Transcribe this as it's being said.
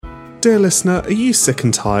Dear listener, are you sick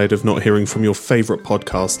and tired of not hearing from your favourite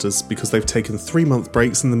podcasters because they've taken 3-month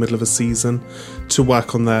breaks in the middle of a season to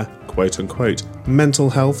work on their quote-unquote mental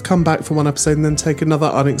health, come back for one episode and then take another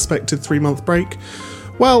unexpected 3-month break?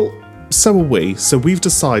 Well, so are we. So we've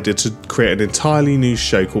decided to create an entirely new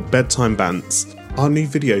show called Bedtime Bants. Our new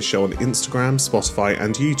video show on Instagram, Spotify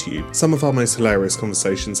and YouTube. Some of our most hilarious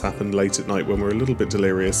conversations happen late at night when we're a little bit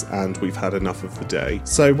delirious and we've had enough of the day.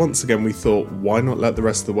 So once again we thought, why not let the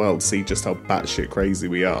rest of the world see just how batshit crazy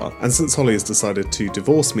we are? And since Holly has decided to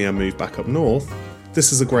divorce me and move back up north,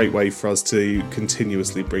 this is a great way for us to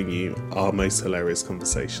continuously bring you our most hilarious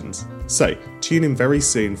conversations. So, tune in very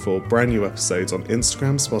soon for brand new episodes on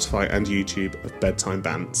Instagram, Spotify and YouTube of Bedtime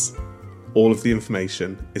Bants. All of the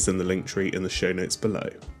information is in the link tree in the show notes below.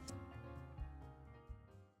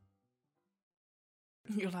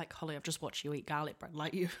 You're like, Holly, I've just watched you eat garlic bread,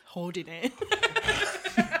 like you hoarding it.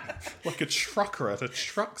 Like a trucker at a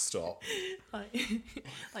truck stop.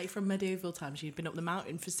 Like from medieval times, you'd been up the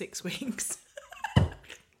mountain for 6 weeks.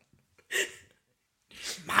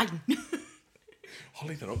 Mine.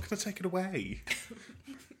 Holly, they're not going to take it away.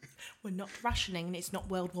 We're not rationing and it's not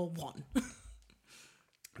World War One.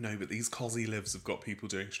 No, but these cosy lives have got people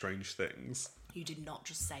doing strange things. You did not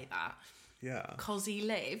just say that. Yeah. Cosy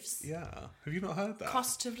lives. Yeah. Have you not heard that?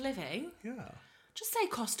 Cost of living. Yeah. Just say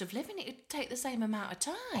cost of living. It would take the same amount of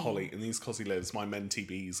time. Holly, in these cosy lives, my mentee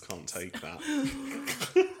bees can't take that.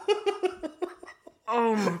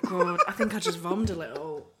 Oh my god. I think I just vomited a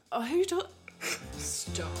little. Oh, who do...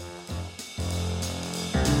 Stop.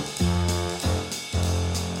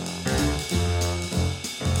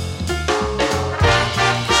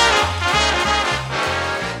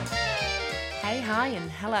 Hi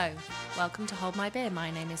and hello. Welcome to Hold My Beer.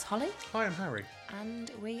 My name is Holly. Hi, I'm Harry.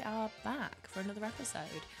 And we are back for another episode.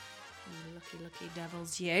 You lucky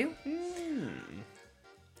devils, you.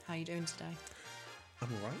 How are you doing today? I'm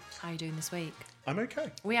alright. How are you doing this week? I'm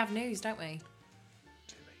okay. We have news, don't we?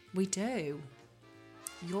 Do we? We do.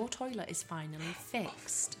 Your toilet is finally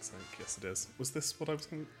fixed. Oh, yes, it is. Was this what I was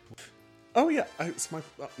going to... Oh, yeah. It's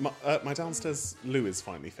my downstairs loo is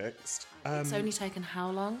finally fixed. It's only taken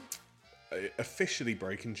how long? It officially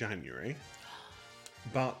broke in January,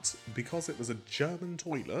 but because it was a German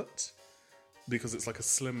toilet, because it's like a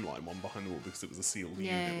slimline one behind the wall because it was a sealed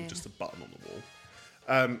unit with just a button on the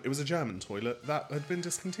wall, it was a German toilet that had been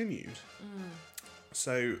discontinued.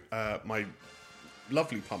 So my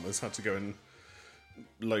lovely plumbers had to go and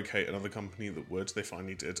locate another company that would. They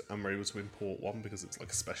finally did, and were able to import one because it's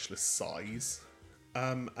like a specialist size.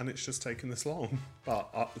 And it's just taken this long.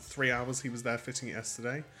 But 3 hours he was there fitting it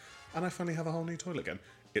yesterday. And I finally have a whole new toilet again.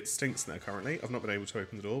 It stinks in there currently. I've not been able to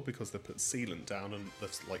open the door because they've put sealant down and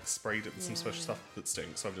they've like sprayed it with some special stuff that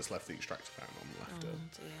stinks. So I've just left the extractor fan on and left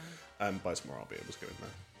it. Dear. By tomorrow I'll be able to go in there.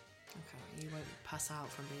 Okay, you won't pass out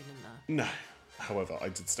from being in there. No. However, I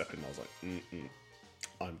did step in and I was like,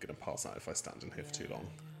 I'm going to pass out if I stand in here for too long.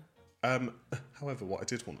 Yeah. However, what I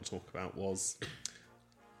did want to talk about was...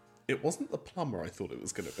 It wasn't the plumber I thought it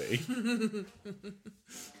was going to be.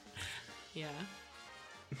 Yeah.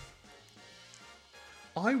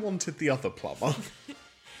 I wanted the other plumber.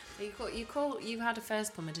 You had a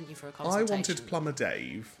first plumber, didn't you, for a consultation? I wanted Plumber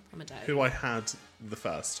Dave, who I had the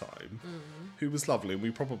first time, who was lovely, and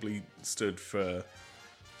we probably stood for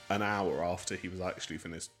an hour after he was actually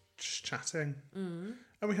finished chatting, and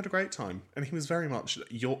we had a great time. And he was very much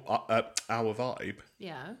our vibe.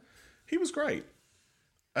 Yeah. He was great.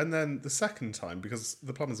 And then the second time, because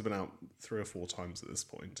the plumbers have been out 3 or 4 times at this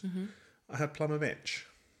point, I had Plumber Mitch.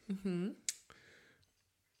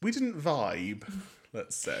 We didn't vibe,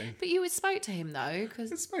 let's say. But you spoke to him, though. I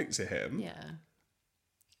spoke to him. Yeah.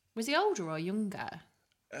 Was he older or younger?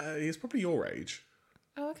 He's probably your age.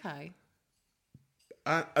 Oh, okay.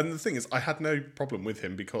 And the thing is, I had no problem with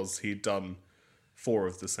him because he'd done 4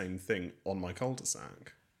 of the same thing on my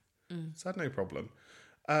cul-de-sac. So I had no problem.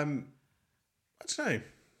 I don't know.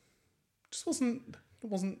 Just wasn't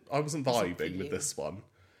vibing with this one.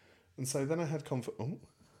 And so then I had comfort. Oh.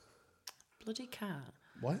 Bloody cat.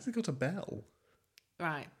 Why has it got a bell?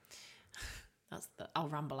 Right. I'll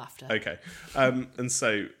ramble after. Okay. And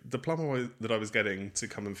so the plumber that I was getting to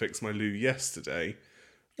come and fix my loo yesterday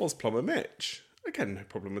was Plumber Mitch. Again, no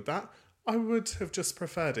problem with that. I would have just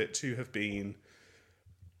preferred it to have been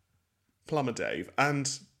Plumber Dave.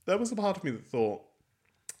 And there was a part of me that thought,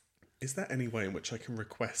 is there any way in which I can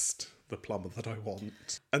request the plumber that I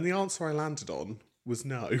want? And the answer I landed on was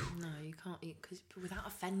no. No, you can't, because without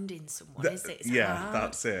offending someone, is it? It's hard.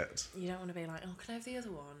 That's it. You don't want to be like, oh, can I have the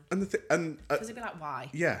other one? And because it'd be like, why?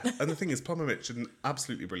 Yeah, and the thing is, Plumber Mitch did an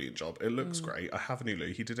absolutely brilliant job. It looks great. I have a new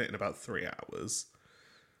loo. He did it in about 3 hours.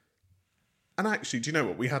 And actually, do you know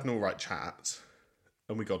what? We had an all right chat,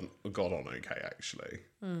 and we got on okay, actually.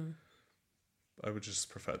 I would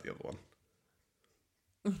just prefer the other one.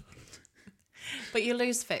 But your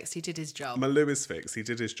Lou's fixed. He did his job. My Lou is fixed. He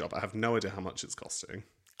did his job. I have no idea how much it's costing.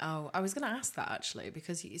 Oh, I was going to ask that, actually,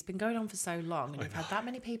 because it's been going on for so long, and you've had that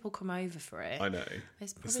many people come over for it. I know.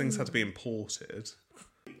 These things had to be imported.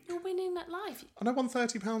 You're winning at life. And I won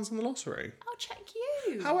 £30 on the lottery. I'll check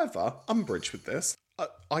you. However, umbrage with this.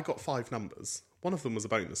 I got 5 numbers. One of them was a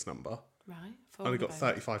bonus number. Right. I only got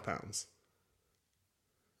 £35.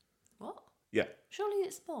 What? Yeah. Surely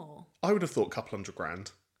it's more. I would have thought a couple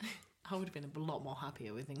 £100,000. I would have been a lot more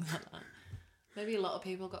happier with things like that. Maybe a lot of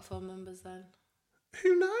people got phone numbers then.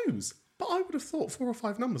 Who knows? But I would have thought 4 or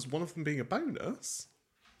 5 numbers, one of them being a bonus.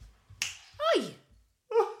 Oi!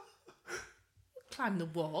 Climb the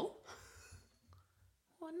wall.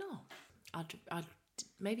 What not?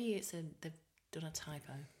 Maybe they've done a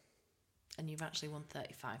typo, and you've actually won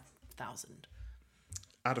 35,000.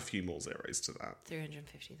 Add a few more zeros to that.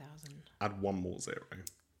 350,000. Add one more zero.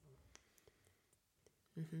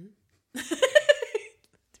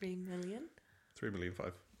 3 million.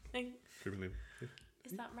 3,000,005. 3 million.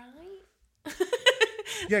 Is that right?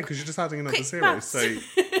 Yeah, because you're just adding another Quick zero. maths. So,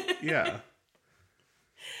 yeah.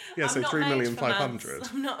 Yeah, so I'm not 3,500,000. made for maths.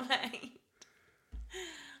 I'm not made.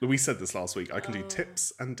 We said this last week. I can do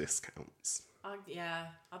tips and discounts. I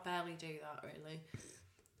barely do that, really.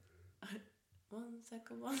 1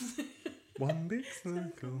 second, 1 second. One big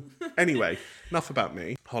circle. Anyway, enough about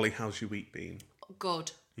me. Holly, how's your week been?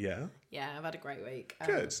 Good. Yeah? Yeah, I've had a great week.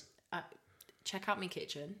 Good. Check out my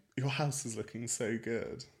kitchen. Your house is looking so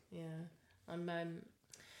good. Yeah. I'm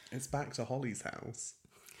It's back to Holly's house.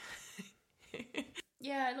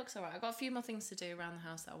 Yeah, it looks alright. I've got a few more things to do around the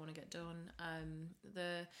house that I want to get done.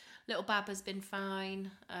 The little Bab has been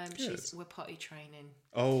fine. We're potty training.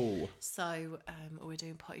 Oh. So we're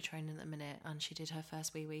doing potty training at the minute, and she did her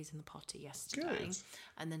first wee wees in the potty yesterday. Good.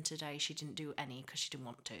 And then today she didn't do any because she didn't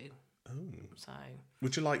want to. Oh. So.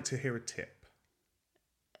 Would you like to hear a tip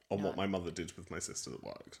on No. what my mother did with my sister that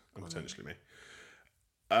worked, and potentially me?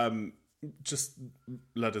 Just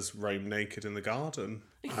let us roam naked in the garden,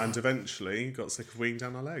 and eventually got sick of weeing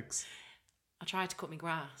down our legs. I tried to cut my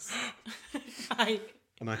grass.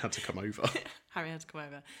 And I had to come over. Harry had to come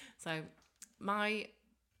over. So my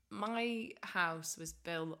house was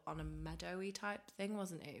built on a meadowy type thing,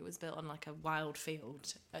 wasn't it? It was built on like a wild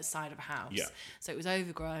field outside of a house. Yeah. So it was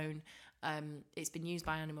overgrown. It's been used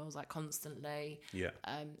by animals like constantly. Yeah.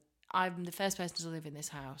 I'm the first person to live in this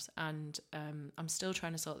house, and I'm still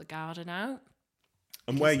trying to sort the garden out.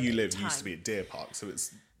 And where you live used to be a deer park, so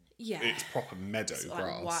it's proper meadow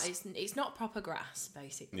grass. It's not proper grass,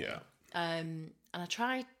 basically. Yeah. And I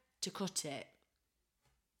tried to cut it.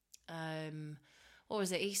 What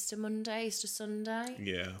was it? Easter Sunday?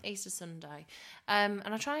 Yeah. Easter Sunday. And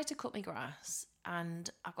I tried to cut my grass, and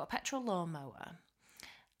I've got a petrol lawnmower,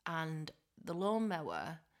 and the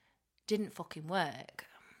lawnmower didn't fucking work.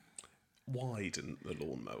 Why didn't the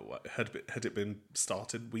lawnmower work? Had it been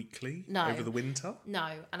started weekly No. over the winter?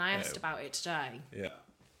 No, and I asked about it today Yeah.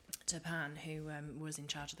 to Pan, who was in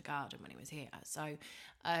charge of the garden when he was here. So,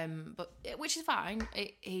 which is fine.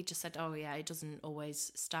 He just said, "Oh yeah, it doesn't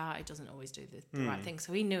always start. It doesn't always do the right thing."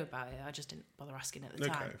 So he knew about it. I just didn't bother asking at the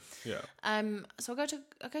time. Okay. Yeah. So I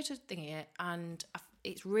go to thingy it, and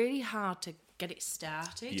it's really hard to get it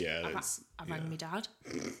started. Yeah. I rang my dad.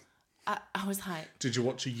 I was like... Did you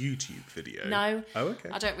watch a YouTube video? No. Oh, okay.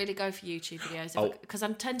 I don't really go for YouTube videos because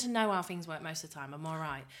I tend to know how things work most of the time. I'm all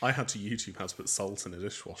right. I had to YouTube how to put salt in a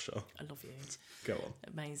dishwasher. I love you. Go on.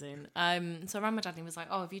 Amazing. So I rang my dad and he was like,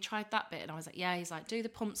 "Oh, have you tried that bit?" And I was like, "Yeah." He's like, "Do the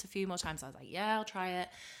pumps a few more times." I was like, "Yeah, I'll try it."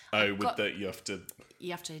 Oh, you have to...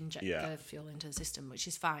 You have to inject the fuel into the system, which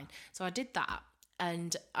is fine. So I did that,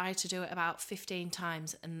 and I had to do it about 15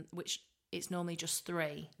 times, and which it's normally just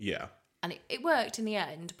 3. Yeah. And it worked in the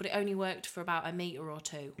end, but it only worked for about a metre or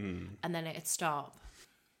 2. And then it'd stop.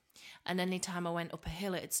 And any time I went up a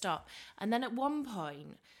hill, it'd stop. And then at one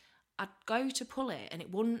point, I'd go to pull it, and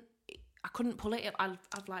it wouldn't... I couldn't pull it. I'd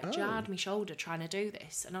jarred my shoulder trying to do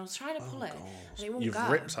this. And I was trying to pull it, and it wouldn't go. You've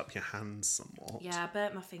ripped up your hands somewhat. Yeah, I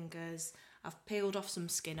burnt my fingers. I've peeled off some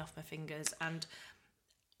skin off my fingers, and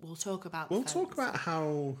we'll talk about We'll talk about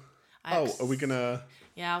how... are we going to...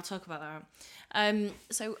 Yeah, I'll talk about that.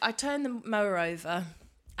 So I turn the mower over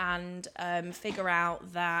and figure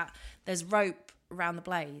out that there's rope around the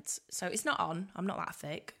blades. So it's not on. I'm not that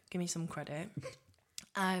thick. Give me some credit.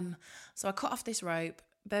 So I cut off this rope,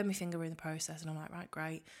 burn my finger in the process, and I'm like, right,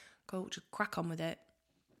 great. Cool, just crack on with it.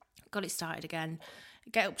 Got it started again.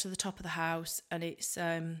 Get up to the top of the house, and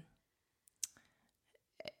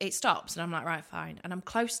it stops, and I'm like, right, fine. And I'm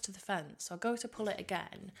close to the fence, so I go to pull it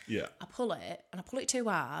again. Yeah. I pull it, and I pull it too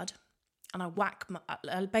hard, and I whack.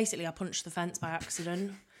 Basically, I punched the fence by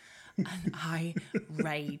accident, and I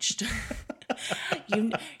raged.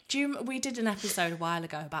 We did an episode a while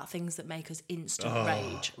ago about things that make us instant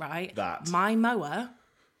rage, right? That. My mower,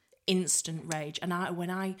 instant rage, and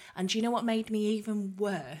do you know what made me even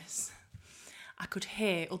worse? I could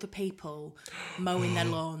hear other people mowing their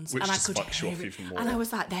lawns, Which and I just could fucks you hear off it. even more. And I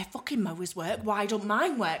was like, "Their fucking mowers work. Why don't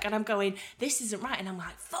mine work?" And I'm going, "This isn't right." And I'm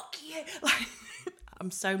like, "Fuck you!" Like, I'm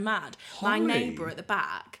so mad. My Holly. neighbour at the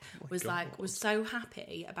back was God. was so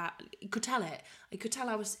happy about. You could tell it. I could tell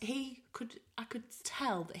I could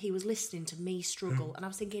tell that he was listening to me struggle, and I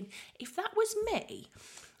was thinking, if that was me.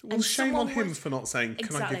 Well, and shame on someone him for not saying,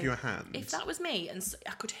 "Can I give you a hand?" If that was me, and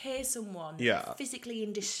I could hear someone physically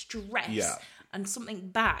in distress, and something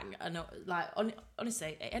bang, and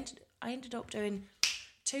honestly, I ended up doing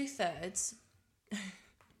 2/3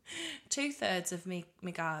 of me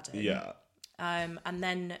garden. Yeah. And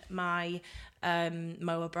then my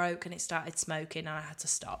mower broke and it started smoking, and I had to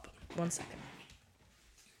stop. 1 second.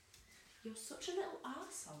 You're such a little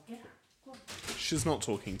arsehole. Yeah. Go on. She's not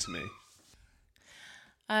talking to me.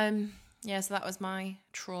 So that was my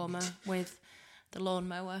trauma with the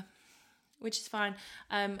lawnmower, which is fine.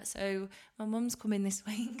 So my mum's coming this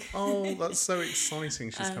week. Oh, that's so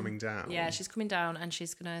exciting. She's coming down. Yeah, she's coming down, and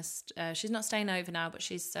she's gonna. She's not staying over now, but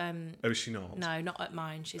she's. Oh, is she not? No, not at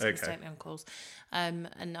mine. She's gonna stay at my uncle's. And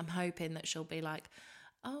I'm hoping that she'll be like,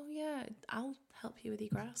 "Oh yeah, I'll help you with your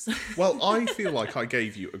grass." Well, I feel like I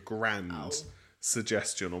gave you a grand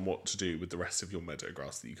suggestion on what to do with the rest of your meadow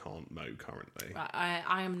grass that you can't mow currently. Right,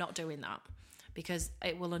 I am not doing that, because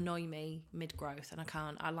it will annoy me mid-growth, and I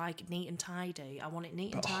can't. I like neat and tidy. I want it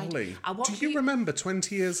neat and tidy. Holly, do you remember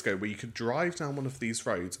 20 years ago where you could drive down one of these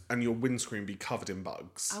roads and your windscreen be covered in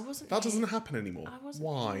bugs? I wasn't. That doesn't happen anymore.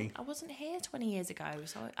 Why? I wasn't here 20 years ago,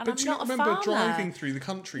 But I'm do you not a remember farmer. driving through the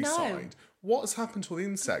countryside? What has happened to all the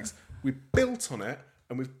insects? We built on it,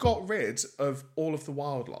 and we've got rid of all of the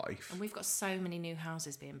wildlife. And we've got so many new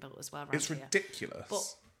houses being built as well. It's ridiculous.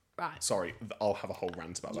 But right, sorry, I'll have a whole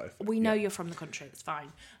rant about both. we know you're from the country. It's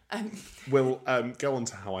fine. We'll go on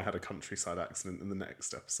to how I had a countryside accident in the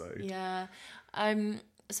next episode. Yeah.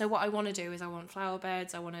 So what I want to do is I want flower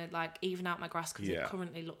beds. I want to even out my grass, because it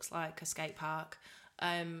currently looks like a skate park.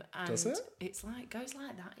 And Does it? It's goes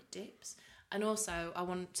like that. It dips. And also, I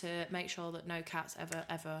want to make sure that no cats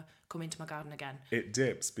ever come into my garden again. It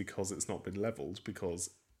dips because it's not been levelled, because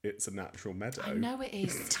it's a natural meadow. I know it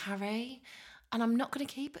is, Harry. And I'm not going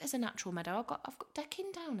to keep it as a natural meadow. I've got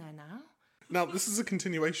decking down there now. Now, this is a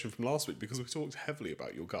continuation from last week, because we talked heavily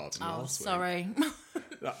about your garden last week. Sorry.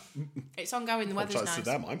 It's ongoing. The weather's nice. To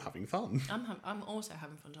them, I'm having fun. I'm also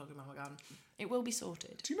having fun talking about my garden. It will be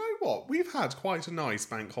sorted. Do you know what? We've had quite a nice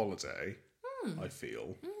bank holiday, I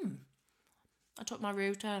feel. I took my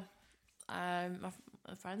router.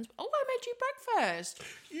 My friends. Oh, I made you breakfast.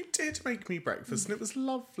 You did make me breakfast, and it was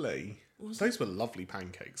lovely. Those were lovely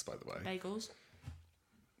pancakes, by the way. Bagels.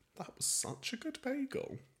 That was such a good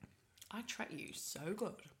bagel. I treat you so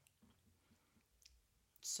good.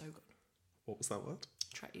 So good. What was that word?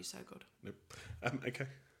 Treat you so good. Nope. Okay.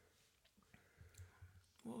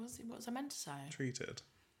 What was I meant to say? Treated.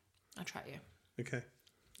 I treat you. Okay.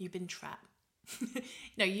 You've been trapped.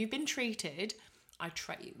 No, you've been treated. I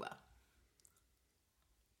treat you well.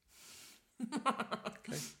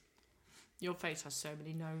 Okay. Your face has so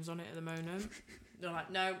many no's on it at the moment. They're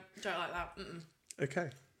like, no, don't like that. Mm-mm.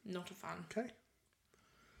 Okay. Not a fan. Okay.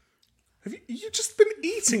 Have you just been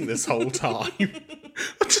eating this whole time? I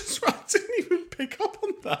didn't even pick up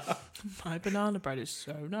on that. My banana bread is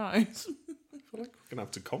so nice. I feel like we're going to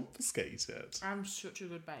have to confiscate it. I'm such a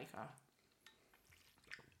good baker.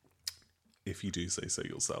 If you do say so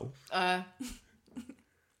yourself.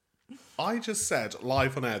 I just said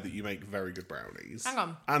live on air that you make very good brownies. Hang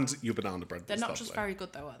on. And your banana bread. They're not just very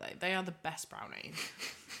good though, are they? They are the best brownies.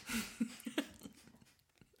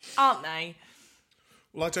 Aren't they?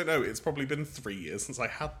 Well, I don't know. It's probably been 3 years since I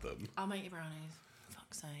had them. I'll make you brownies. For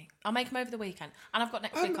fuck's sake. I'll make them over the weekend. And I've got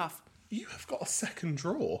next week off. You have got a second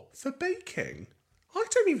drawer for baking. I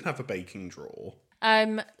don't even have a baking drawer.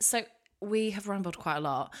 So we have rambled quite a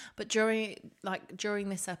lot, but during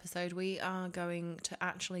this episode, we are going to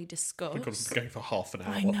actually discuss. Because it's going for half an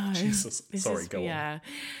hour. I know. Jesus. Sorry, go on. Yeah.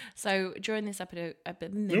 So during this episode,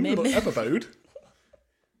 Episode.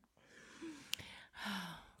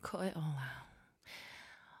 cut it all out.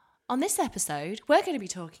 On this episode, we're going to be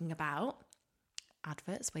talking about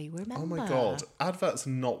adverts we remember. Oh my God. Adverts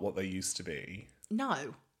are not what they used to be.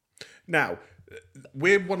 No. Now,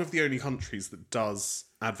 we're one of the only countries that does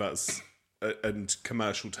adverts and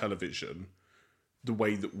commercial television the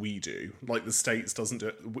way that we do. Like, the States doesn't do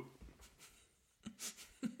it. I'm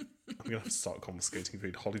going to have to start confiscating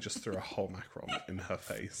food. Holly just threw a whole macaron in her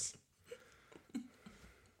face.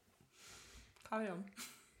 Carry on.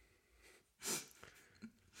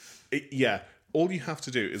 All you have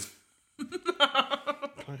to do is...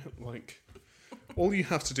 all you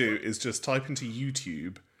have to do is just type into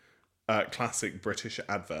YouTube classic British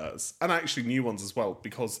adverts, and actually new ones as well,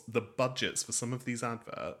 because the budgets for some of these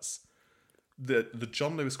adverts, the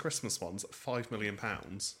John Lewis Christmas ones, £5 million.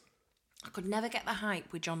 I could never get the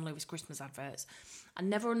hype with John Lewis Christmas adverts. I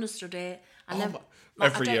never understood it.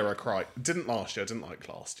 Every year I cry. Didn't last year. I didn't like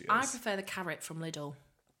last year's. I prefer the carrot from Lidl.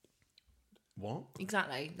 What?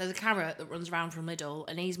 Exactly. There's a carrot that runs around from Lidl,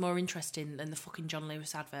 and he's more interesting than the fucking John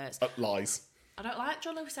Lewis adverts. Lies. I don't like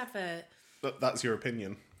John Lewis advert. That's your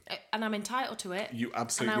opinion. And I'm entitled to it. You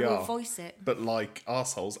absolutely are. And I are. will voice it. But like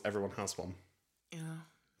arseholes, everyone has one. Yeah.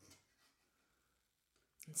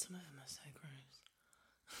 And some of them are so gross.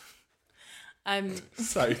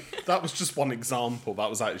 So that was just one example. That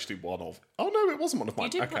was actually one of... Oh, no, it wasn't one of mine.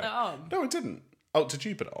 You did put it on. No, I didn't. Oh, did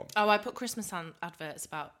you put it on? Oh, I put Christmas adverts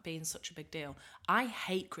about being such a big deal. I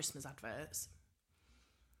hate Christmas adverts.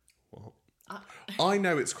 What? I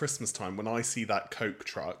know it's Christmas time when I see that Coke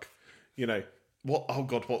truck. You know, what? Oh,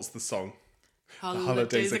 God, what's the song? The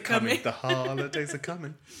holidays are coming. The holidays are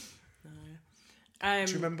coming. No.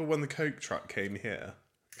 Do you remember when the Coke truck came here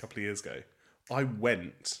a couple of years ago? I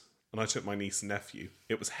went and I took my niece and nephew.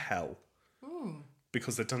 It was hell.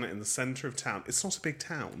 Because they'd done it in the centre of town. It's not a big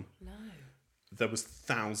town. No. There was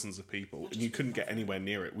thousands of people and you couldn't get anywhere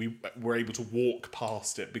near it. We were able to walk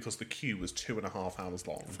past it because the queue was 2.5 hours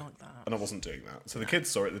long. It's like that. And I wasn't doing that. So the kids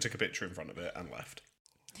saw it, they took a picture in front of it and left.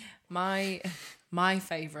 My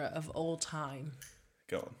favourite of all time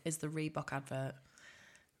Go on. is the Reebok advert.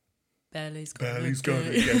 Belly's gonna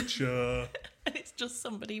get you. And it's just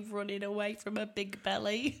somebody running away from a big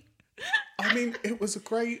belly. I mean, it was a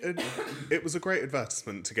great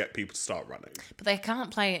advertisement to get people to start running. But they can't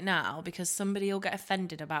play it now because somebody will get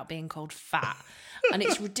offended about being called fat. And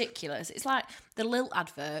it's ridiculous. It's like the Lilt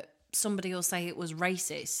advert, somebody will say it was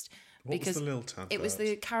racist. What was the Lilt advert? It was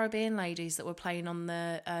the Caribbean ladies that were playing on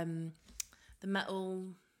the metal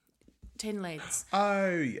tin lids. Oh,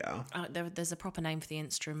 yeah. There's a proper name for the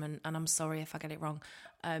instrument, and I'm sorry if I get it wrong.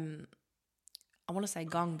 I want to say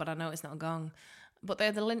gong, but I know it's not a gong. But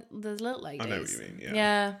they're the Lilt ladies. I know what you mean, yeah.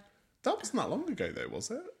 Yeah. That wasn't that long ago, though,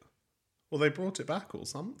 was it? Well, they brought it back or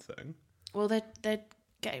something. Well, they're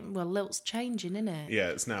getting... Well, Lilt's changing, isn't it?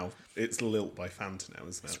 Yeah, it's Lilt by Fanta now,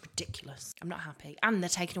 isn't it? It's ridiculous. I'm not happy. And they're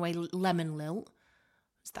taking away lemon Lilt.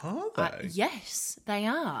 Are they? Yes, they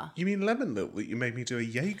are. You mean lemon Lilt that you made me do a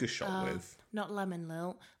Jaeger shot with? Not lemon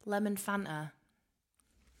Lilt. Lemon Fanta.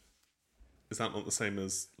 Is that not the same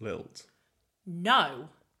as Lilt? No.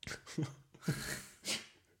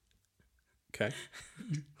 Okay.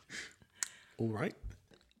 All right.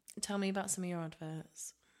 Tell me about some of your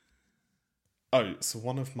adverts. Oh, so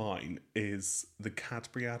one of mine is the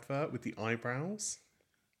Cadbury advert with the eyebrows.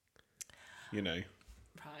 You know.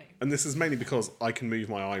 Right. And this is mainly because I can move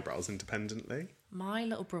my eyebrows independently. My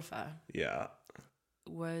little brother Yeah.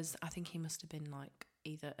 was, I think he must have been like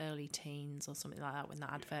either early teens or something like that when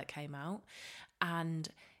that advert came out. And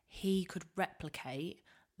he could replicate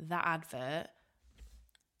that advert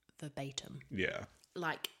verbatim. Yeah.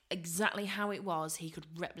 Like exactly how it was, he could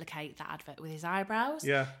replicate that advert with his eyebrows.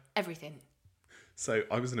 Yeah. Everything. So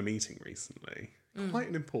I was in a meeting recently, quite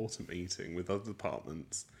an important meeting with other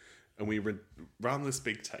departments, and we were around this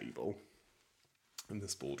big table in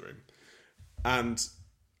this boardroom, and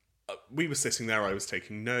we were sitting there. I was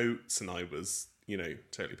taking notes, and I was,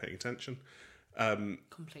 totally paying attention.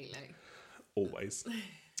 Completely. Always.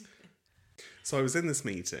 So I was in this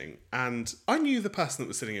meeting, and I knew the person that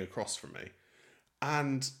was sitting across from me,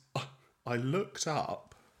 and I looked up.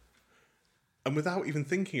 And without even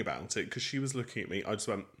thinking about it, because she was looking at me, I just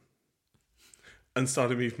went and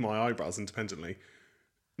started moving my eyebrows independently.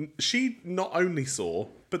 She not only saw,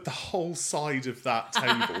 but the whole side of that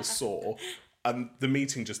table saw. And the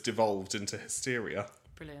meeting just devolved into hysteria.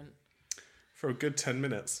 Brilliant. For a good 10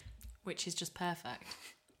 minutes. Which is just perfect.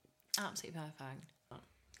 Absolutely perfect.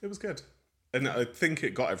 It was good. And I think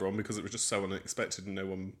it got everyone because it was just so unexpected and no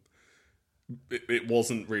one... It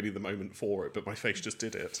wasn't really the moment for it, but my face just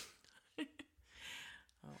did it.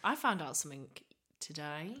 I found out something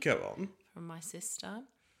today. Go on. From my sister.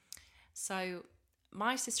 So,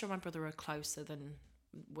 my sister and my brother are closer than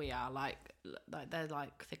we are like they're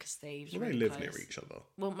like thick as thieves. Well, really they live close. near each other.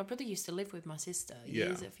 Well, my brother used to live with my sister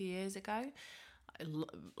a few years ago,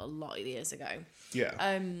 a lot of years ago. Yeah.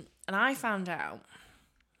 And I found out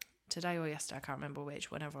today or yesterday, I can't remember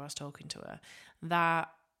which, whenever I was talking to her,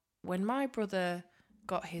 that when my brother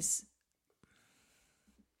got his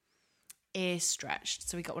ear stretched,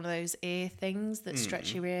 so he got one of those ear things that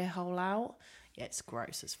stretch your ear hole out. Yeah, it's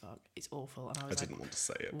gross as fuck. It's awful. And I didn't want to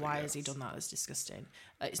say it. Why has he done that? That's disgusting.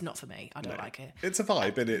 It's not for me. I don't like it. It's a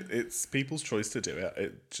vibe, and it's people's choice to do it.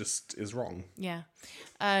 It just is wrong. Yeah.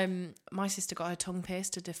 My sister got her tongue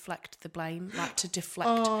pierced to deflect the blame,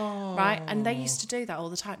 right? And they used to do that all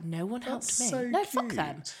the time. No one helped me. So no, fuck cute.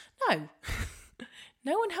 them. No.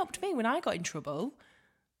 No one helped me when I got in trouble.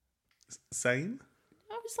 Same.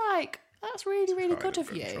 I was like, that's really, really good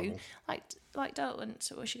of you. Trouble. Like Dalton,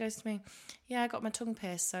 so she goes to me, yeah, I got my tongue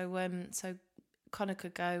pierced, so Connor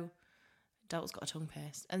could go, Dalton's got a tongue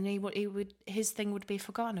pierced, and his thing would be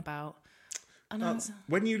forgotten about. And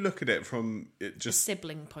when you look at it from it a just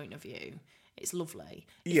sibling point of view, it's lovely.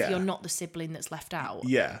 Yeah. If you're not the sibling that's left out.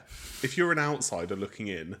 Yeah. If you're an outsider looking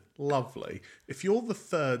in, lovely. If you're the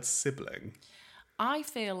third sibling, I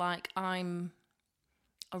feel like I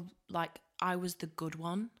was the good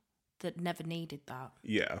one that never needed that.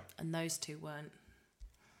 Yeah. And those two weren't.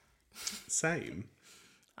 Same.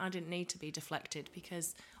 I didn't need to be deflected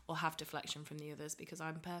or have deflection from the others because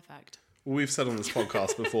I'm perfect. Well, we've said on this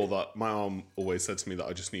podcast before that my mum always said to me that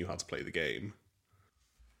I just knew how to play the game.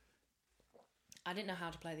 I didn't know how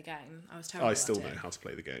to play the game. I was terrible I still at it. know how to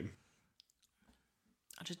play the game.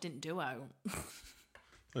 I just didn't do it. I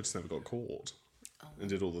just never got caught and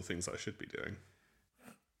did all the things that I should be doing.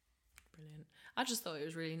 Brilliant. I just thought it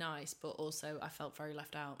was really nice, but also I felt very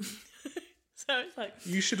left out. So it's like,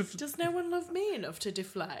 you should have. Does no one love me enough to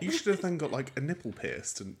deflect? You should have then got like a nipple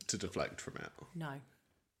pierced to deflect from it. No.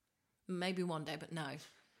 Maybe one day, but no.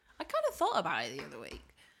 I kind of thought about it the other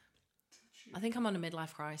week. I think I'm on a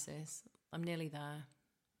midlife crisis. I'm nearly there.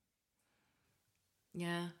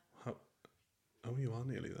 Yeah. Oh, you are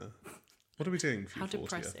nearly there. What are we doing for How your 40th?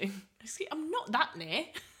 depressing. See, I'm not that near.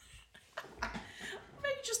 I've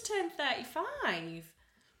only just turned 35.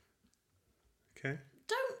 Okay.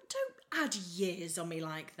 Don't add years on me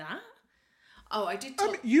like that. Oh, I did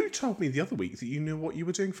You told me the other week that you knew what you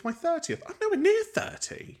were doing for my 30th. I'm nowhere near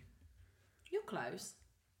 30. You're close.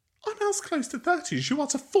 I'm as close to 30 as you are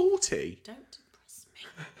to 40. Don't depress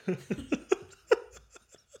me.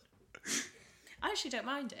 I actually don't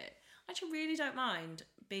mind it. I actually really don't mind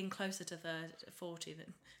being closer to 40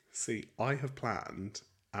 than... See, I have planned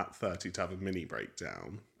at 30 to have a mini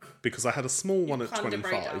breakdown because I had a small one at 25.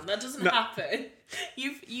 Breakdown. That doesn't happen.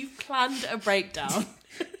 You've planned a breakdown.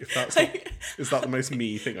 If that's not, is that the most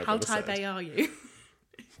me thing I've How ever type said? A are you?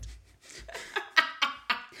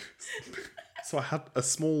 So I had a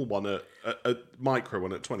small one a micro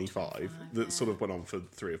one at 25 that sort of went on for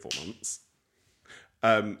 3 or 4 months.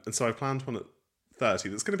 And so I planned one at 30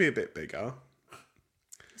 that's going to be a bit bigger.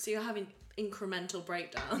 So you're having incremental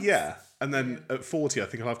breakdowns? Yeah. And then at 40, I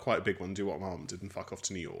think I'll have quite a big one, do what my mum did and fuck off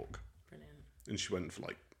to New York. Brilliant. And she went for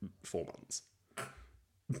like 4 months.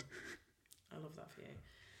 I love that for you.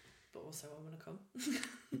 But also I want to come.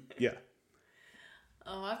 Yeah.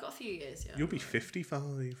 Oh, I've got a few years, yeah. You'll be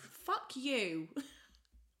 55. Fuck you. What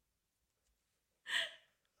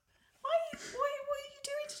are you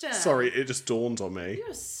doing today? Sorry, it just dawned on me. You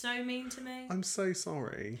are so mean to me. I'm so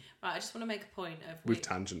sorry. Right, I just want to make a point of... We've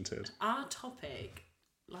tangented. Our topic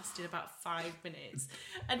lasted about 5 minutes.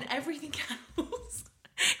 And everything else...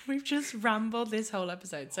 We've just rambled this whole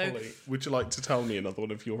episode. So Holly, would you like to tell me another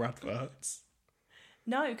one of your adverts?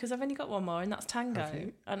 No, because I've only got one more, and that's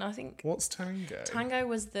Tango. And I think... What's Tango? Tango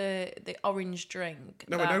was the orange drink.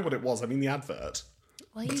 No, I know what it was. I mean the advert.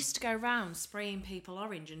 Well, he used to go around spraying people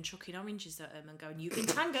orange and chucking oranges at them and going, "You've been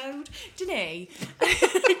tangoed," didn't he?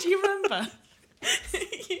 Do you remember?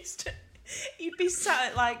 He'd be sat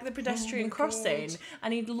at like the pedestrian crossing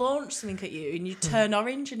and he'd launch something at you and you'd turn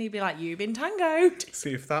orange and he'd be like, "You've been tangoed."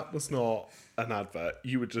 See, if that was not an advert,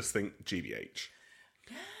 you would just think GBH.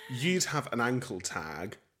 You'd have an ankle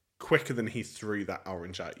tag quicker than he threw that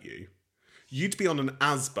orange at you. You'd be on an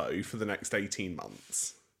ASBO for the next 18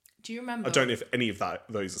 months. Do you remember? I don't know if any of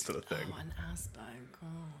those are still a thing. Oh, an ASBO,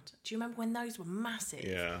 God. Do you remember when those were massive?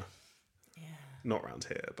 Yeah. Yeah. Not around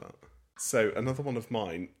here, but... So, another one of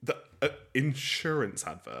mine, the insurance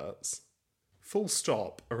adverts, full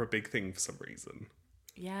stop, are a big thing for some reason.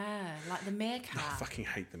 Yeah, like the meerkat. I fucking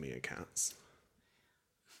hate the meerkats.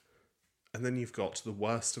 And then you've got the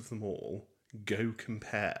worst of them all, Go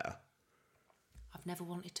Compare. I've never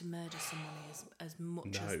wanted to murder someone as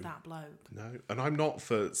much as that bloke. No, and I'm not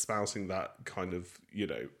for spouting that kind of,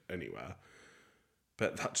 anywhere.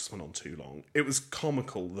 But that just went on too long. It was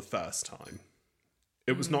comical the first time.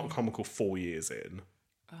 It was not comical 4 years in.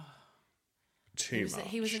 Oh. Too much.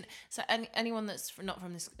 He was anyone that's not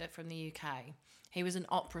from the UK. He was an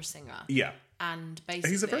opera singer. Yeah, and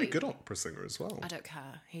basically he's a very good opera singer as well. I don't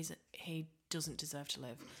care. He doesn't deserve to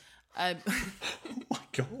live. Oh my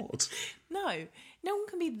God! No one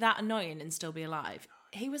can be that annoying and still be alive.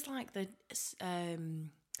 He was like the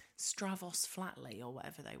Stravos Flatley or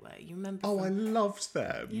whatever they were. You remember? Oh, I loved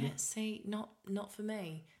them. Yeah, see, not for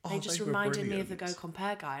me. Oh, They just they were reminded me of the brilliant. Go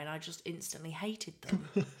Compare guy, and I just instantly hated them.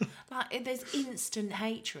 There's instant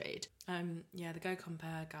hatred. The Go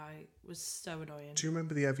Compare guy was so annoying. Do you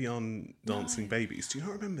remember the Evian dancing babies? Do you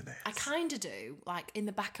not remember this? I kind of do. Like, in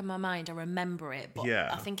the back of my mind, I remember it. But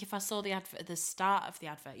Yeah. I think if I saw the advert, the start of the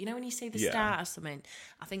advert, when you see the Yeah. start of something,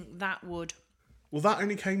 I think that would... Well, that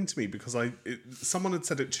only came to me because someone had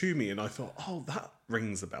said it to me, and I thought, oh, that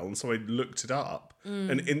rings a bell. And so I looked it up,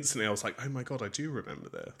 and instantly I was like, oh my God, I do remember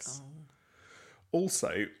this. Oh.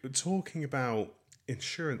 Also, talking about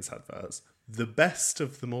insurance adverts, the best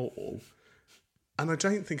of them all, and I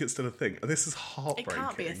don't think it's still a thing. This is heartbreaking. It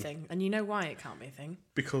can't be a thing, and you know why it can't be a thing?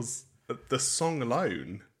 Because the song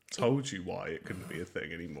alone told you why it couldn't be a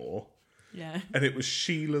thing anymore. Yeah. And it was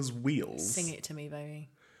Sheila's Wheels. Sing it to me, baby.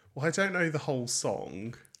 Well, I don't know the whole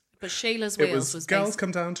song. But Sheila's Wheels was girls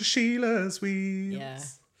come down to Sheila's Wheels. Yeah.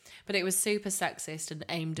 But it was super sexist and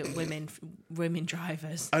aimed at women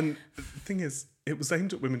drivers. And the thing is, it was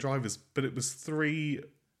aimed at women drivers, but it was 3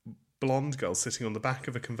 blonde girls sitting on the back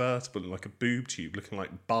of a convertible in like a boob tube looking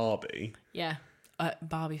like Barbie. Yeah.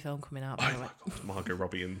 Barbie film coming out. Oh my God, Margot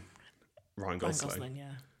Robbie and Ryan Gosling.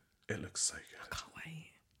 Yeah. It looks so good. I can't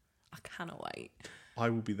wait. I cannot wait. I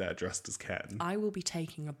will be there dressed as Ken. I will be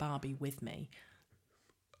taking a Barbie with me.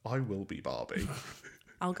 I will be Barbie.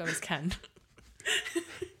 I'll go as Ken.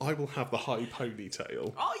 I will have the high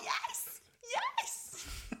ponytail. Oh, yes! Yes!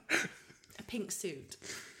 A pink suit.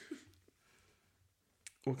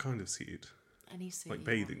 What kind of suit? Any suit. Like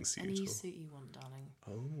bathing suit? Any suit you want, darling.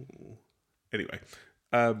 Oh. Anyway.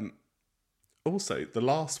 Also, the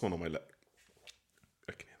last one on my list...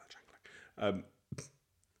 I can hear that jangling.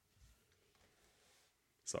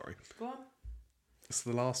 Sorry. Go on. So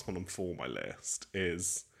the last one for my list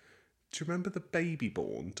is... Do you remember the Baby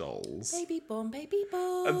Born dolls? Baby born, baby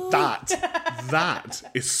born. That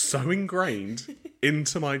is so ingrained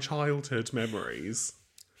into my childhood memories.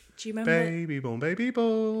 Do you remember? Baby Born, Baby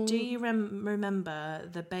Born. Do you remember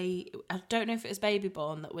the I don't know if it was Baby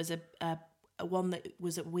Born that was a one that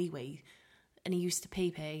was at Wee Wee, and he used to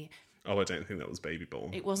pee pee. Oh, I don't think that was Baby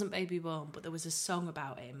Born. It wasn't Baby Born, but there was a song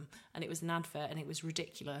about him, and it was an advert, and it was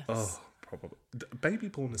ridiculous. Oh, probably. Baby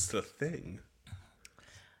Born is still a thing.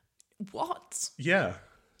 What? Yeah.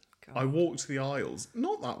 God. I walked the aisles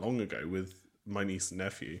not that long ago with my niece and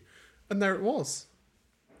nephew, and there it was.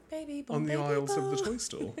 Baby Born, on the baby aisles born. of the toy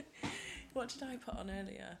store. What did I put on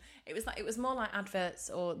earlier? It was more like adverts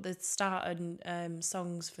or the start and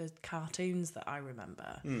songs for cartoons that I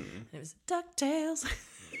remember. And it was DuckTales.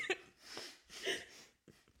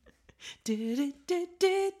 Do.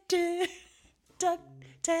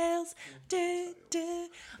 DuckTales. Do.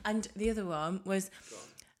 And the other one was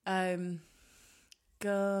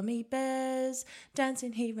gummy bears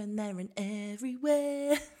dancing here and there and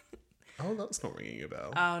everywhere. Oh, that's not ringing a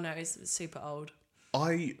bell. Oh no, it's super old.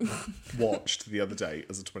 I watched the other day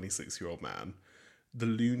as a 26-year-old man the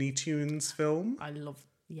Looney Tunes film.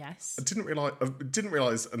 Yes. I didn't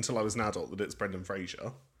realize until I was an adult that it's Brendan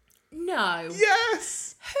Fraser. No.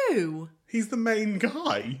 Yes. Who? He's the main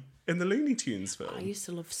guy in the Looney Tunes film. I used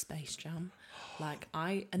to love Space Jam.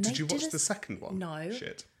 Did you watch the second one? No.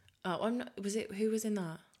 Shit. Oh, I'm not. Was it? Who was in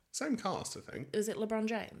that? Same cast, I think. Was it LeBron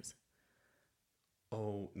James?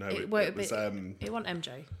 Oh no, It was. It wasn't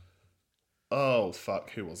MJ. Oh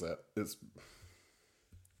fuck, who was it? It's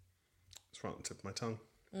right on the tip of my tongue.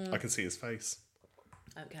 I can see his face.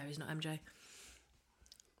 Okay, he's not MJ.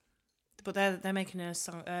 But they're making a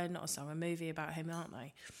song, not a song, a movie about him, aren't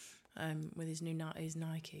they? With his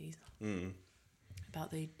Nikes.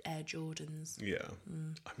 About the Air Jordans. Yeah.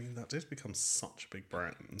 I mean, that did become such a big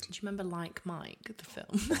brand. Do you remember Like Mike, the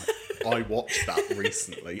film? I watched that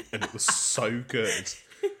recently and it was so good.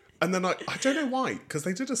 And then I don't know why, because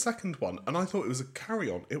they did a second one and I thought it was a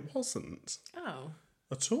carry-on. It wasn't. Oh.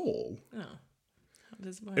 At all. Oh.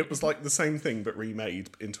 It was like the same thing but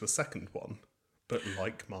remade into a second one. But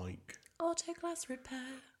Like Mike. Auto glass repair.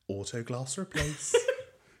 Auto glass replace.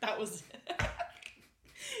 That was...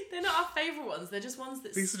 They're not our favourite ones. They're just ones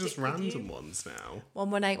that These are just stick with random you. ones now.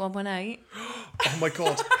 118, 118. Oh my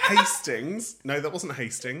God, Hastings. No, that wasn't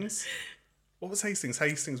Hastings. What was Hastings?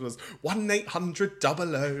 Hastings was 1-800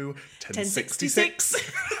 00 1066.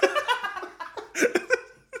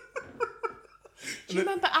 Do you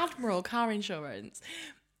remember Admiral car insurance?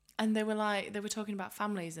 And they were talking about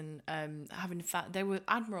families and having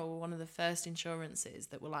Admiral were one of the first insurances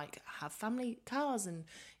that were like have family cars, and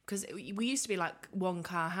because we used to be like one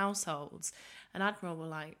car households, and Admiral were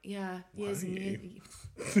like years and years.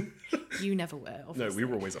 You never were, obviously. No, we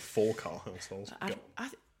were always a 4-car household.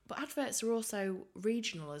 But adverts are also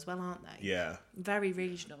regional as well, aren't they? Yeah. Very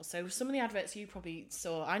regional. So some of the adverts you probably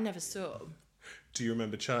saw, I never saw. Do you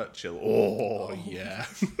remember Churchill? Oh. Yeah.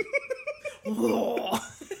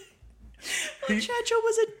 Churchill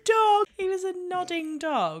was a dog. He was a nodding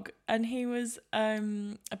dog, and he was a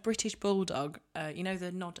British bulldog. You know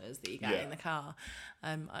the nodders that you get in the car.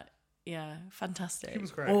 Fantastic. He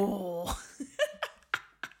was great. Oh.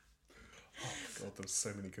 God, there were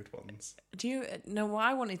so many good ones. Do you know what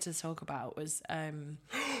I wanted to talk about was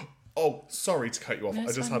Oh, sorry to cut you off. No,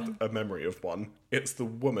 I just had a memory of one. It's the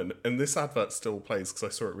woman, and this advert still plays because I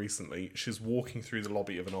saw it recently. She's walking through the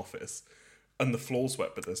lobby of an office, and the floor's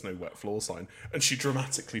wet, but there's no wet floor sign. And she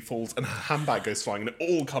dramatically falls, and her handbag goes flying, and it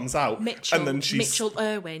all comes out. Mitchell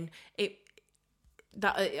Irwin. Is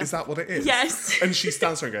that what it is? Yes. And she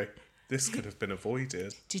stands there and goes, "This could have been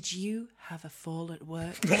avoided." Did you have a fall at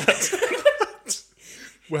work?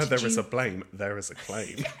 Where there is a blame, there is a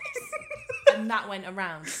claim. And that went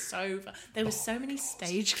around there were so many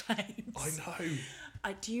stage claims. I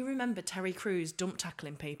know. Do you remember Terry Crews dump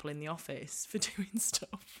tackling people in the office for doing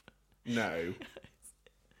stuff? No.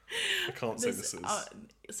 I can't say this is...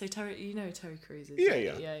 so Terry, you know who Terry Crews is?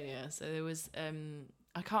 Yeah. So there was...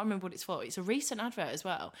 I can't remember what it's for. It's a recent advert as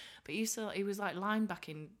well. But he was like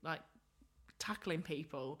linebacking, like tackling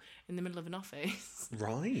people in the middle of an office.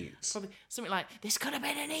 Right. Probably something like, "This could have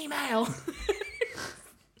been an email."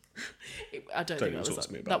 I don't think talk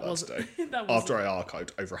to me about that today. After I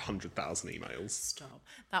archived over 100,000 emails. Stop.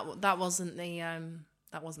 That wasn't the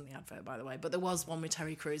advert, by the way. But there was one with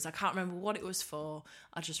Terry Crews. I can't remember what it was for.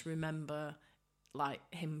 I just remember like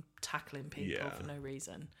him tackling people for no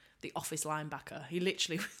reason. The office linebacker. He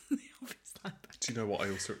literally was the office linebacker. Do you know what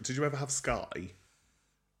I also... Did you ever have Sky?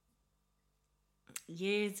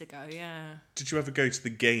 Years ago, yeah. Did you ever go to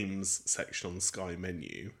the games section on the Sky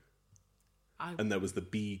menu? And there was the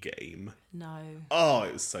B game. No. Oh,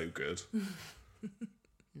 it was so good.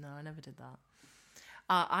 No, I never did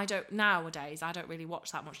that. Nowadays, I don't really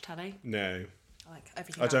watch that much telly. No. Like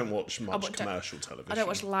everything. I don't watch much commercial television. I don't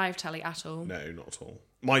watch live telly at all. No, not at all.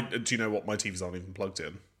 Do you know what? My TVs aren't even plugged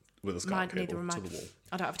in with a Sky cable to the wall.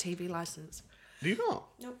 I don't have a TV licence. Do you not?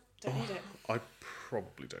 Nope, don't need it. I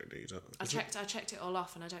probably don't need it. I checked it all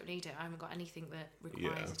off, and I don't need it. I haven't got anything that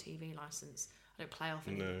requires a TV licence. I don't play off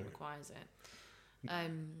anything that requires it.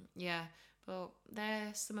 But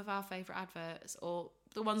they're some of our favourite adverts, or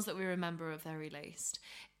the ones that we remember of their released.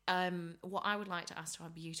 What I would like to ask to our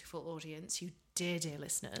beautiful audience, you dear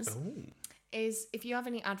listeners, is if you have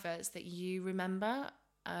any adverts that you remember,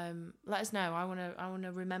 let us know. I want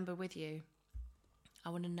to remember with you. I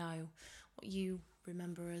want to know what you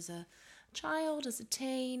remember as a child, as a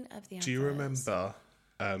teen of the adverts. Do you remember?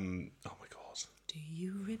 Oh my god. Do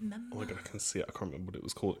you remember? Oh my god, I can see it. I can't remember what it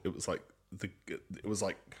was called. It was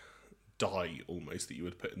like dye almost that you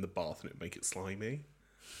would put in the bath and it'd make it slimy.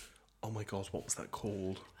 Oh my god, what was that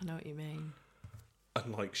called? I know what you mean.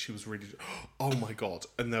 And like she was really, oh my god,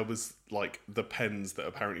 and there was like the pens that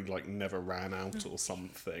apparently like never ran out or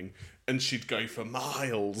something, and she'd go for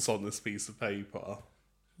miles on this piece of paper.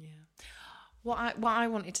 Yeah. What I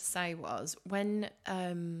wanted to say was when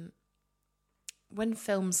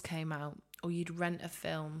films came out, or you'd rent a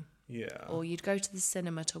film, or you'd go to the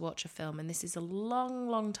cinema to watch a film, and this is a long,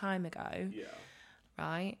 long time ago,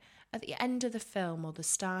 right? At the end of the film or the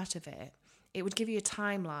start of it, it would give you a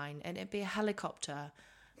timeline, and it'd be a helicopter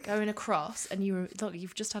going across, and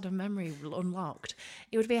you've just had a memory unlocked.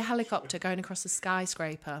 It would be a helicopter going across a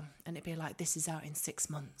skyscraper, and it'd be like, "This is out in 6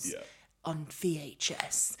 months on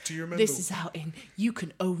VHS. Do you remember? This is out in. You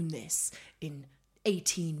can own this in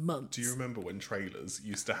 18 months." Do you remember when trailers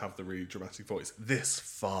used to have the really dramatic voice? "This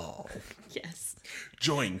fall." Yes.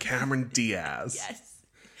 Join Cameron Diaz. Yes.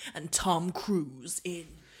 And Tom Cruise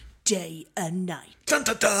in Day and Night. Dun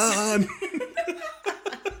dun dun!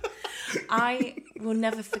 I will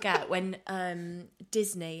never forget when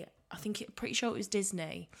Disney, pretty sure it was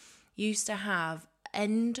Disney, used to have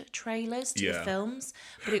end trailers to the films.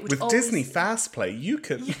 But it would with always... Disney Fast Play, you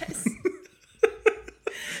can... Yes.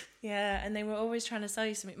 Yeah, and they were always trying to sell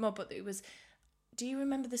you something more, but it was... Do you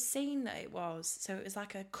remember the scene that it was? So it was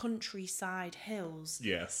like a countryside hills.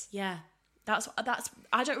 Yes. Yeah. That's.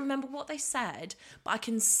 I don't remember what they said, but I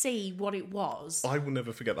can see what it was. I will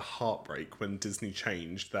never forget the heartbreak when Disney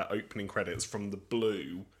changed their opening credits from the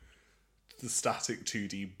blue, the static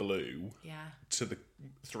 2D blue, to the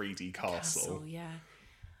 3D castle. Yeah.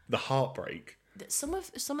 The heartbreak. Some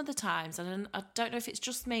of the times, and I don't know if it's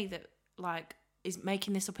just me that like is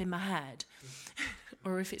making this up in my head,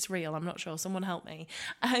 or if it's real. I'm not sure. Someone help me.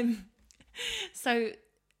 So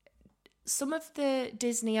some of the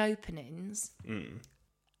Disney openings,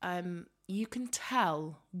 you can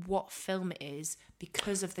tell what film it is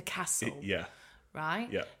because of the castle. Right?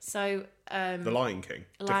 Yeah. So The Lion King.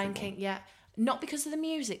 Lion King, yeah. Not because of the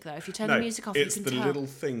music, though. If you turn the music off, you can tell. It's the little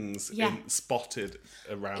things spotted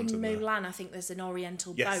around. In Mulan, I think there's an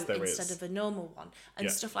oriental boat instead of a normal one,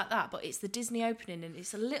 and stuff like that. But it's the Disney opening, and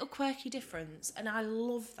it's a little quirky difference, and I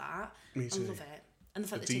love that. Me too. I love it. And the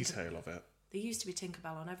fact the detail of it. There used to be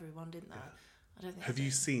Tinkerbell on everyone, didn't there? I don't think. Have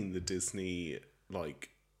you seen the Disney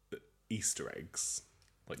Easter eggs?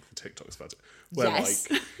 Like the TikToks about it, where yes.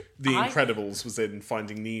 The Incredibles was in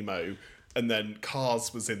Finding Nemo. And then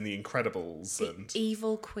Cars was in The Incredibles. The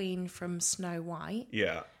evil queen from Snow White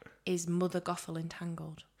is Mother Gothel in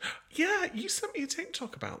Tangled. Yeah, you sent me a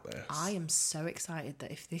TikTok about this. I am so excited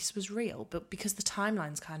that if this was real, but because the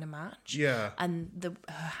timelines kind of match. Yeah. And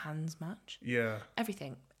her hands match. Yeah.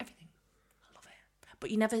 Everything. I love it.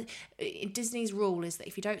 But you never... Disney's rule is that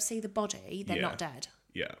if you don't see the body, they're not dead.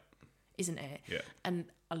 Yeah. Isn't it? Yeah. And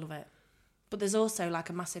I love it. But there's also like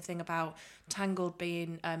a massive thing about Tangled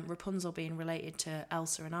being Rapunzel being related to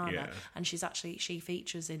Elsa and Anna, and she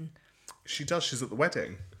features in. She does. She's at the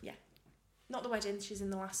wedding. Yeah, not the wedding. She's in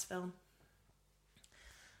the last film.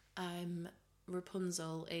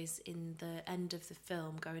 Rapunzel is in the end of the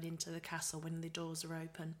film, going into the castle when the doors are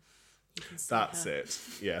open. You can see That's her. it.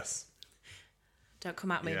 Yes. Don't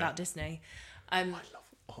come at me about Disney. I love.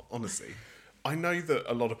 Honestly, I know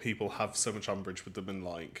that a lot of people have so much umbrage with them and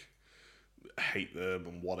hate them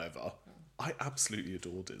and whatever. I absolutely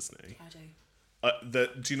adore Disney. I do.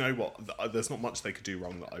 Do you know what? There's not much they could do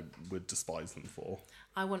wrong that I would despise them for.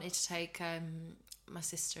 I wanted to take my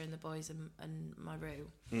sister and the boys and my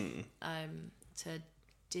Roo to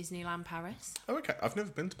Disneyland Paris. Oh, okay. I've never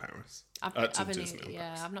been to Paris. I've not been to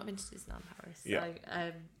Disneyland Paris. Yeah. So,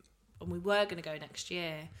 and we were going to go next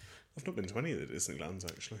year. I've not been to any of the Disneylands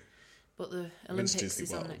actually. But the Olympics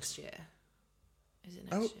is on next year. Is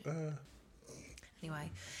it next year?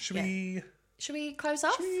 Anyway. Should we close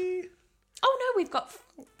off? Oh no, we've got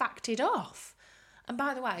facted off. And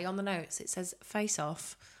by the way, on the notes it says face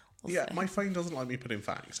off. My phone doesn't like me putting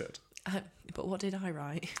facted. But what did I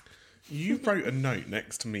write? You wrote a note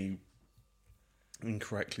next to me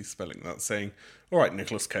incorrectly spelling that, saying, "All right,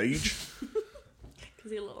 Nicolas Cage."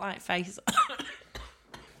 Because it looked like face.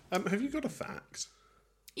 Have you got a fact?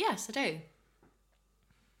 Yes, I do.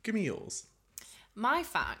 Give me yours. My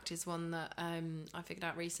fact is one that I figured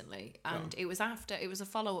out recently, and it was a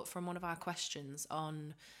follow-up from one of our questions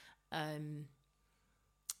on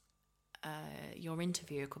your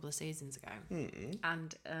interview a couple of seasons ago.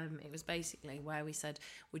 And it was basically where we said,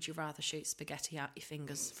 would you rather shoot spaghetti out your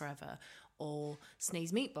fingers forever or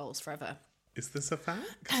sneeze meatballs forever? Is this a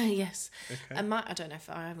fact? Yes. Okay. And I don't know if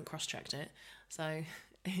I haven't cross-checked it. So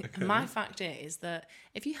my fact is that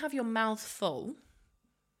if you have your mouth full...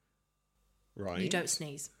 Right. You don't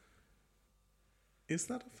sneeze. Is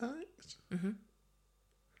that a fact? Mm-hmm.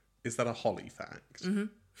 Is that a Holly fact? Mm-hmm.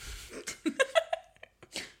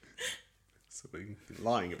 So we're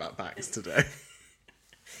lying about facts today.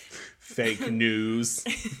 Fake news.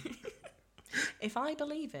 If I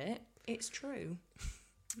believe it, it's true.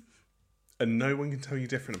 And no one can tell you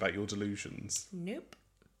different about your delusions. Nope.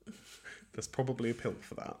 There's probably a pill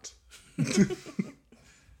for that.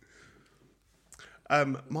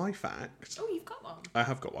 My fact... Oh, you've got one? I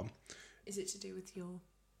have got one. Is it to do with your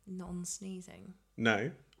non-sneezing?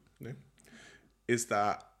 No. Is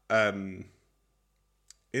that, in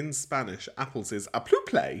Spanish, apples is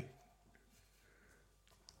apluple.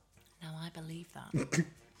 Now, I believe that.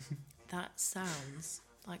 That sounds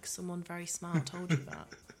like someone very smart told you that.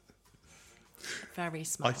 Very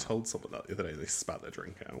smart. I told someone that the other day, they spat their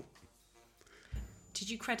drink out. Did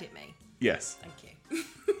you credit me? Yes. Thank you.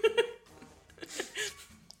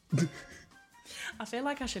 I feel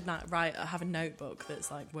like I should have a notebook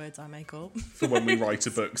that's like words I make up. For when we write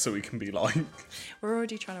a book, so we can be like... We're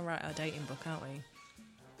already trying to write our dating book, aren't we?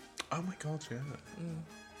 Oh my god, yeah.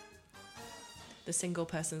 The single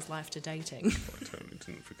person's life to dating. I totally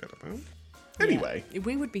didn't forget about. Anyway. Yeah.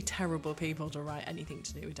 We would be terrible people to write anything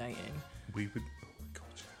to do with dating. We would... Oh my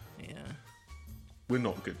God. Yeah. We're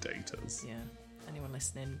not good daters. Yeah. Anyone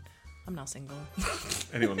listening, I'm now single.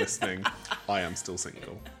 Anyone listening, I am still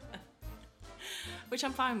single. Which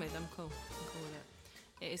I'm fine with. I'm cool with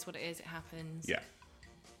it. It is what it is. It happens. Yeah.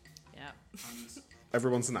 Yeah.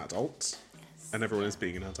 Everyone's an adult. Yes. And everyone is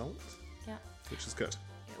being an adult. Yeah. Which is good.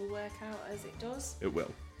 It'll work out as it does. It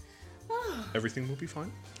will. Everything will be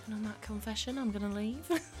fine. And on that confession, I'm going to leave.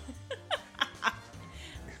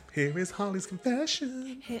 Here is Harley's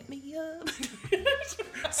confession. Hit me up.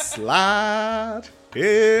 Slide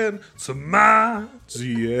into my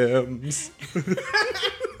DMs.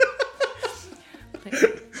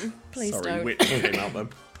 Please Sorry, don't. Whitney came out then.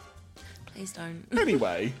 Please don't.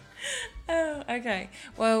 Anyway. Oh, okay.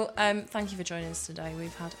 Well, thank you for joining us today.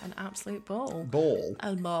 We've had an absolute ball. Ball.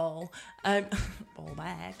 A ball. Ball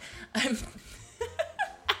bag.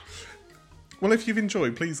 Well, if you've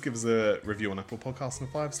enjoyed, please give us a review on Apple Podcasts and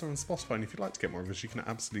a 5-star on Spotify. And if you'd like to get more of us, you can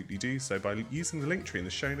absolutely do so by using the link tree in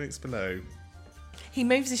the show notes below. He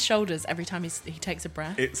moves his shoulders every time he takes a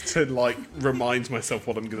breath. It's to, like, remind myself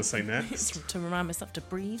what I'm going to say next. It's to remind myself to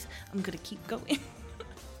breathe. I'm going to keep going.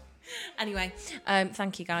 Anyway,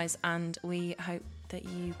 thank you guys, and we hope that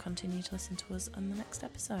you continue to listen to us on the next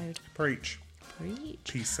episode. Preach.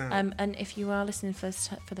 Peace out. And if you are listening for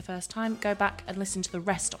the first time, go back and listen to the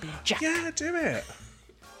rest. Stop being Jack. Yeah, do it.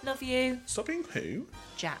 Love you. Stop being who?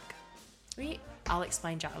 Jack. I'll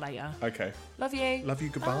explain Jack later. Okay. Love you. Love you.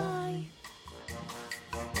 Goodbye.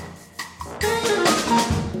 Bye.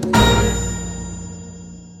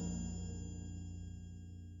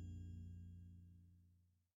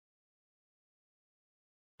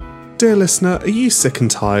 Dear listener, are you sick and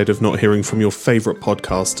tired of not hearing from your favourite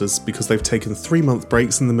podcasters because they've taken 3-month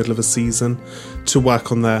breaks in the middle of a season to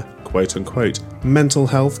work on their quote-unquote mental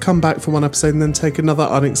health, come back for one episode and then take another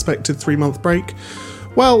unexpected 3-month break?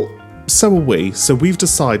 Well, so are we. So we've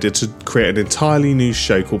decided to create an entirely new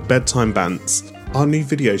show called Bedtime Bants, our new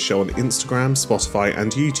video show on Instagram, Spotify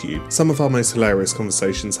and YouTube. Some of our most hilarious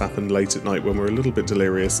conversations happen late at night when we're a little bit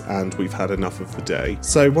delirious and we've had enough of the day.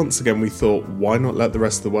 So once again we thought, why not let the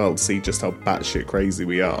rest of the world see just how batshit crazy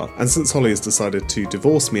we are? And since Holly has decided to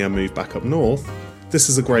divorce me and move back up north, this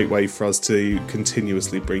is a great way for us to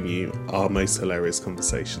continuously bring you our most hilarious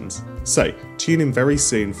conversations. So, tune in very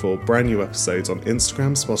soon for brand new episodes on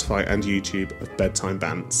Instagram, Spotify and YouTube of Bedtime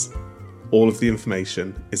Bants. All of the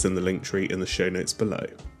information is in the link tree in the show notes below.